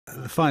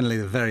finally,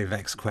 the very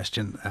vexed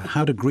question.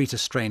 How to greet a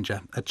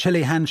stranger? A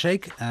chilly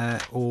handshake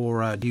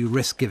or do you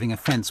risk giving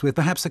offence with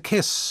perhaps a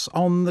kiss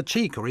on the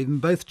cheek or even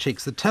both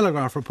cheeks? The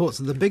Telegraph reports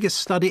that the biggest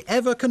study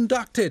ever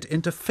conducted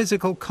into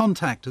physical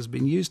contact has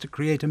been used to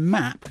create a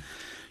map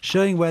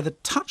showing where the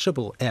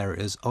touchable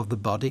areas of the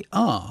body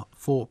are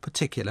for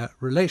particular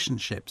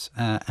relationships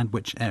and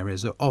which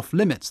areas are off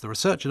limits. The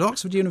research at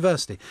Oxford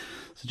University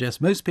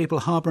suggests most people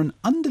harbour an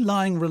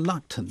underlying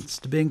reluctance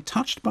to being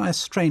touched by a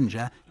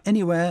stranger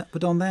anywhere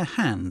but on their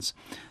hands.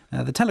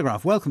 The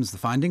Telegraph welcomes the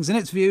findings. In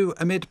its view,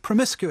 amid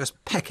promiscuous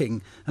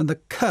pecking and the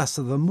curse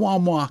of the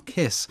moi-moi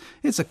kiss,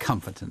 it's a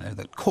comfort to know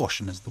that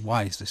caution is the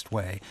wisest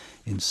way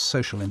in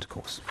social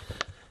intercourse.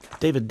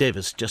 David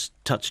Davis just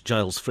touched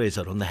Giles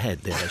Fraser on the head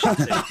there, I should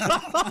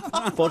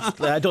say.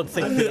 Fortunately, I don't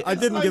think... I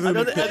didn't give him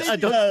a kiss. I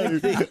don't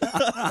think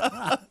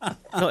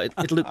no,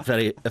 it looked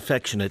very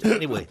affectionate.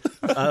 Anyway,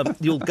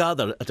 you'll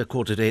gather at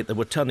 7:45 that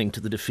we're turning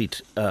to the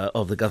defeat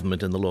of the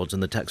government in the Lords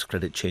and the tax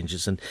credit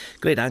changes, and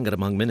great anger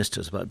among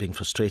ministers about being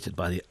frustrated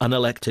by the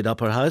unelected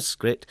upper house.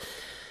 Great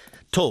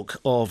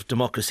talk of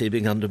democracy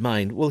being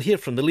undermined. We'll hear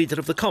from the Leader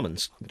of the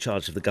Commons, in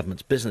charge of the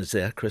government's business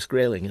there, Chris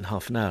Grayling, in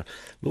half an hour.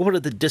 But what do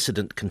the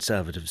dissident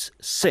Conservatives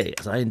say?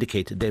 As I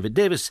indicated, David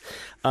Davis,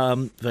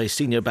 very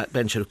senior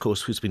backbencher, of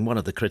course, who's been one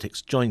of the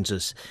critics, joins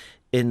us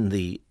in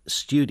the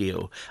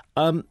studio.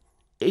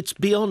 It's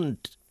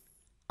beyond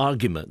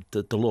argument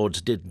that the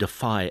Lords did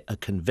defy a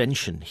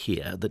convention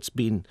here that's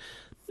been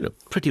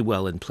pretty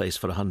well in place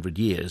for 100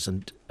 years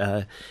and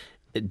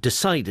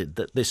decided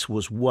that this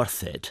was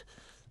worth it.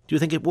 Do you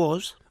think it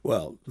was?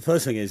 Well, the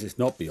first thing is it's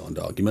not beyond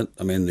argument.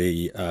 I mean,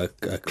 the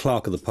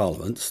Clerk of the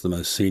Parliament, the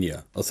most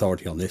senior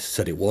authority on this,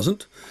 said it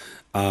wasn't.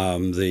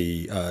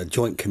 The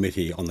Joint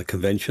Committee on the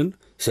Convention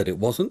said it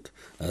wasn't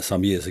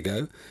some years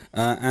ago,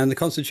 and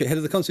the head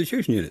of the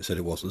Constitution Unit said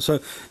it wasn't. So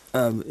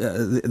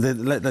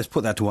let's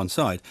put that to one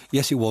side.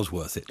 Yes, it was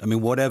worth it. I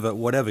mean,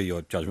 whatever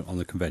your judgment on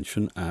the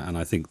Convention, and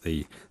I think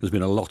there's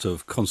been a lot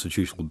of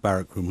constitutional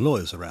barrack room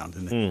lawyers around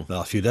in the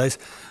last few days.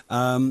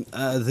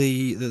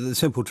 The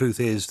simple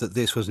truth is that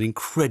this was an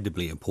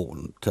incredibly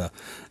important,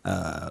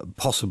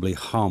 possibly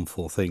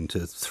harmful thing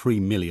to 3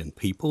 million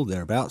people,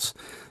 thereabouts.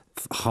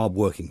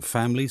 Hard-working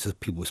families that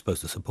people were supposed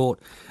to support,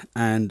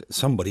 and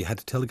somebody had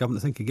to tell the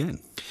government to think again.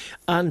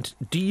 And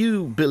do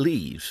you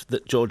believe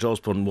that George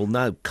Osborne will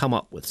now come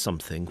up with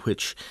something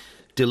which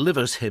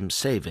delivers him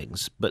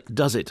savings, but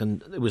does it,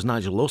 and it was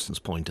Nigel Lawson's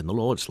point in the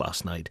Lords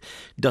last night,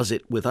 does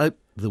it without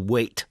the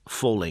weight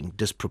falling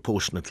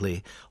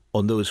disproportionately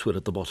on those who are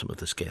at the bottom of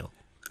the scale?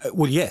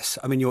 Well, yes.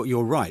 I mean,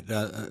 you're right.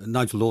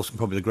 Nigel Lawson,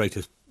 probably the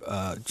greatest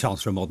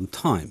Chancellor of modern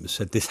times,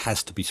 said this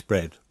has to be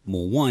spread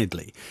more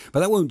widely. But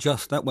that won't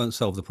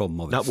solve the problem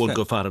of it. That won't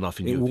go far enough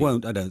in your view. It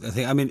won't, I don't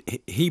think. I mean,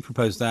 he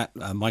proposed that.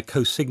 My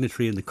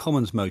co-signatory in the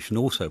Commons motion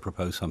also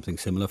proposed something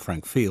similar,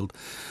 Frank Field.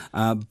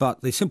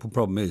 But the simple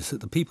problem is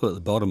that the people at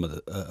the bottom of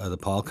the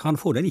pile can't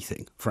afford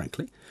anything,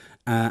 frankly.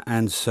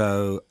 And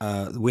so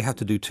we have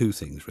to do two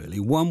things, really.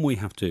 One, we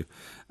have to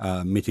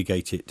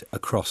mitigate it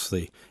across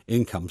the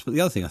incomes. But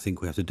the other thing I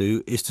think we have to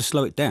do is to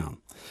slow it down.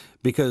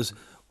 Because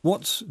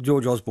what's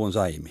George Osborne's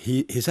aim?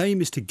 His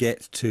aim is to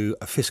get to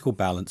a fiscal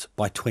balance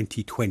by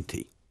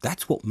 2020.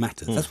 That's what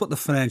matters. That's what the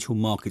financial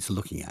markets are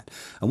looking at.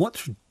 And what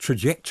the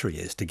trajectory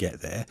is to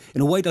get there,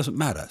 in a way, doesn't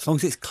matter, as long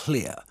as it's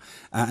clear.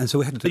 And so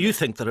we had to do you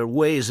think there are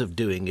ways of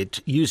doing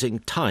it using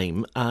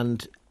time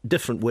and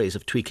different ways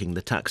of tweaking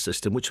the tax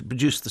system which would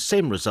produce the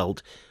same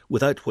result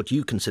without what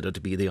you consider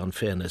to be the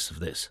unfairness of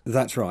this?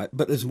 That's right.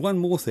 But there's one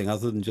more thing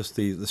other than just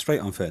the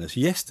straight unfairness.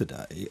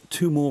 Yesterday,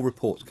 2 more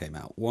reports came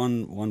out.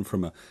 One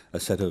from a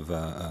set of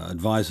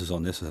advisors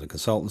on this, a set of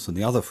consultants, and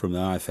the other from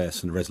the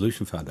IFS and the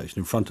Resolution Foundation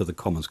in front of the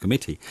Commons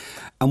Committee.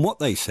 And what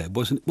they said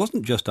was it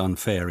wasn't just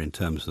unfair in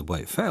terms of the way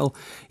it fell,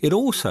 it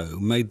also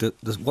made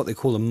what they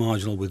call a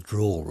marginal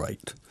withdrawal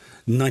rate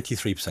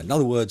 93%. In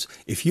other words,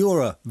 if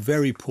you're a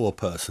very poor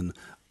person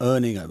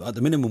earning at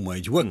the minimum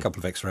wage, you work a couple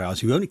of extra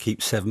hours, you only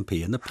keep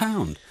 7p in the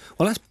pound.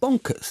 Well, that's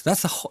bonkers.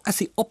 That's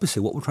the opposite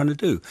of what we're trying to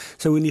do.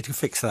 So we need to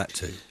fix that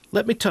too.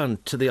 Let me turn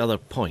to the other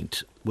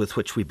point with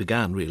which we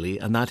began, really,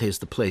 and that is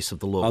the place of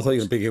the Lords. I thought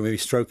you were going to be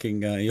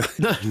stroking your...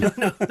 No.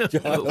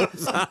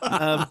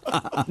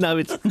 Now,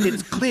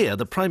 it's clear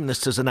the Prime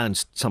Minister's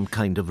announced some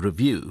kind of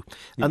review,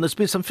 and there's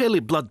been some fairly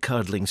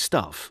blood-curdling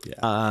stuff.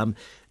 Yeah.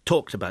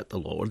 Talked about the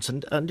Lords,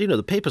 and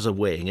the papers are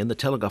weighing in. The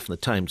Telegraph and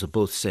the Times are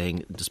both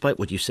saying, despite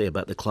what you say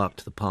about the clerk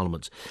to the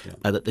Parliament,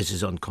 that this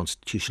is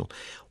unconstitutional.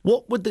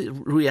 What would the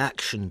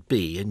reaction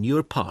be in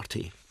your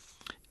party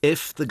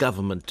if the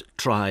government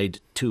tried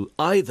to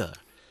either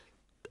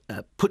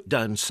put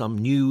down some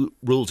new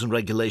rules and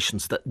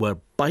regulations that were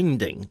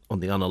binding on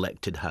the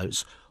unelected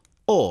House,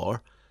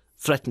 or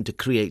threatened to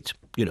create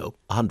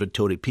 100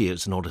 Tory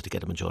peers in order to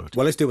get a majority.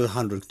 Well, let's deal with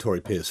 100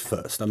 Tory peers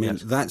first. I mean,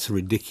 Yes. that's a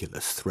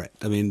ridiculous threat.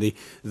 I mean,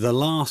 the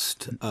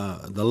last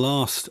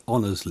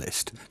honours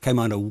list came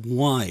under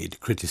wide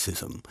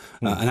criticism,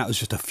 and that was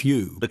just a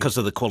few. Because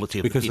of the quality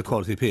of because the of the people.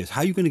 quality of peers.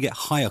 How are you going to get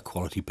higher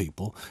quality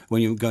people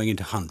when you're going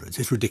into hundreds?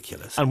 It's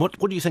ridiculous. And what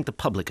do you think the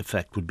public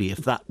effect would be if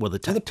that were the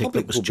And the tactic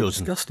public that was will be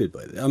chosen? disgusted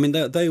by it. I mean,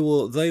 they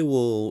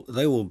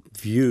will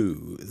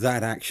view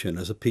that action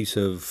as a piece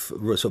of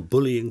sort of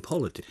bullying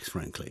politics,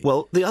 frankly.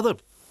 Well, the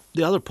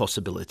other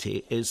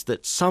possibility is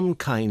that some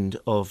kind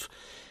of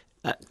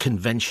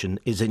convention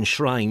is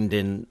enshrined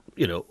in,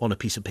 on a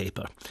piece of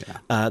paper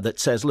that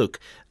says, look,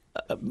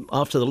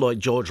 after the Lloyd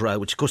George row,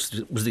 which of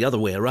course was the other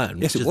way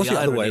around. Yes, which it is was the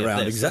other way irony of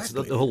around, this. That's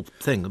exactly. the whole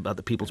thing about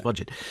the people's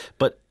budget.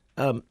 But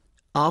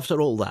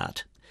after all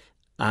that,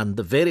 and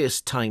the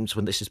various times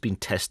when this has been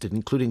tested,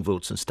 including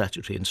votes and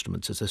statutory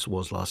instruments, as this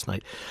was last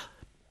night,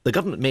 the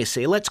government may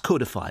say, let's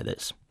codify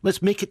this.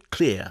 Let's make it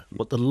clear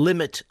what the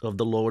limit of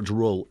the Lord's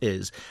role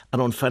is.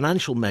 And on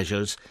financial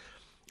measures,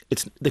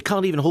 they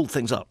can't even hold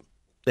things up.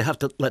 They have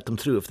to let them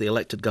through if the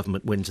elected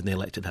government wins in the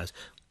elected House.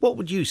 What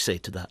would you say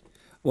to that?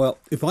 Well,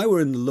 if I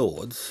were in the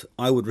Lords,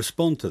 I would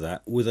respond to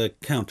that with a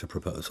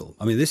counter-proposal.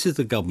 I mean, this is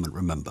the government,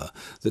 remember,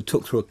 that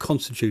took through a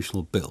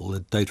constitutional bill,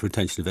 the Data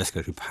Retention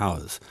Investigatory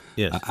Powers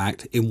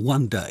Act, in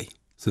one day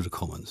through the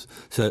Commons.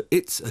 So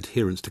its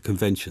adherence to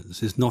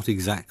conventions is not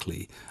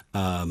exactly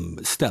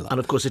stellar. And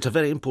of course, it's a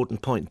very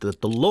important point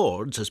that the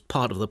Lords, as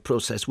part of the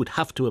process, would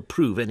have to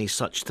approve any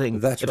such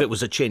thing That's if right. it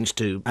was a change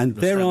to And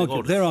the their standing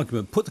order.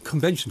 argument, put the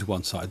convention to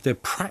one side, their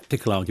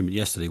practical argument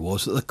yesterday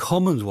was that the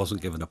Commons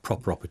wasn't given a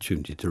proper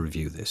opportunity to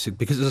review this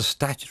because it's a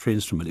statutory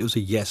instrument. It was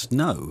a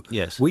yes-no.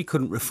 Yes. We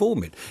couldn't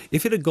reform it.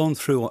 If it had gone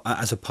through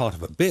as a part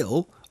of a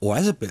bill or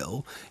as a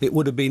bill, it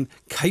would have been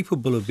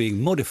capable of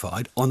being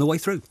modified on the way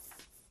through.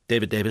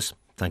 David Davis,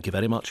 thank you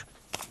very much.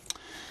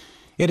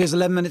 It is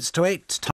 11 minutes to 8.